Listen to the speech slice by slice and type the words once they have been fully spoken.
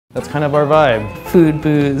That's kind of our vibe. Food,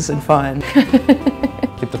 booze, and fun.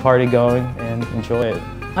 Keep the party going and enjoy it.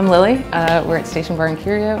 I'm Lily. We're at Station Bar in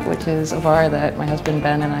Curio, which is a bar that my husband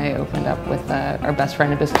Ben and I opened up with our best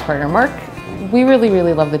friend and business partner Mark. We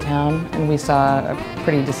really love the town, and we saw a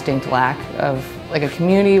pretty distinct lack of like a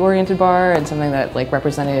community-oriented bar and something that like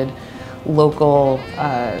represented local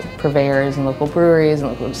purveyors and local breweries and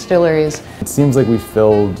local distilleries. It seems like we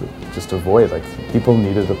filled just a void. Like people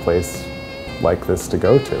needed a place like this to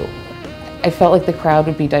go to. I felt like the crowd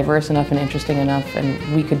would be diverse enough and interesting enough,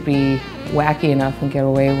 and we could be wacky enough and get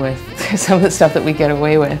away with some of the stuff that we get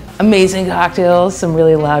away with. Amazing cocktails, some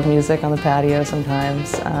really loud music on the patio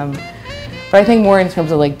sometimes. But I think more in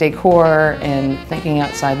terms of like decor and thinking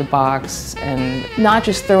outside the box and not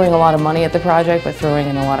just throwing a lot of money at the project, but throwing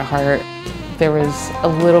in a lot of heart. There was a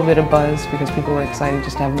little bit of buzz because people were excited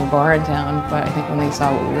just to have a new bar in town, but I think when they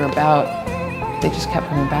saw what we were about, they just kept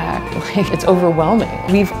coming back. Like, it's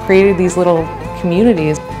overwhelming. We've created these little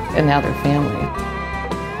communities and now they're family.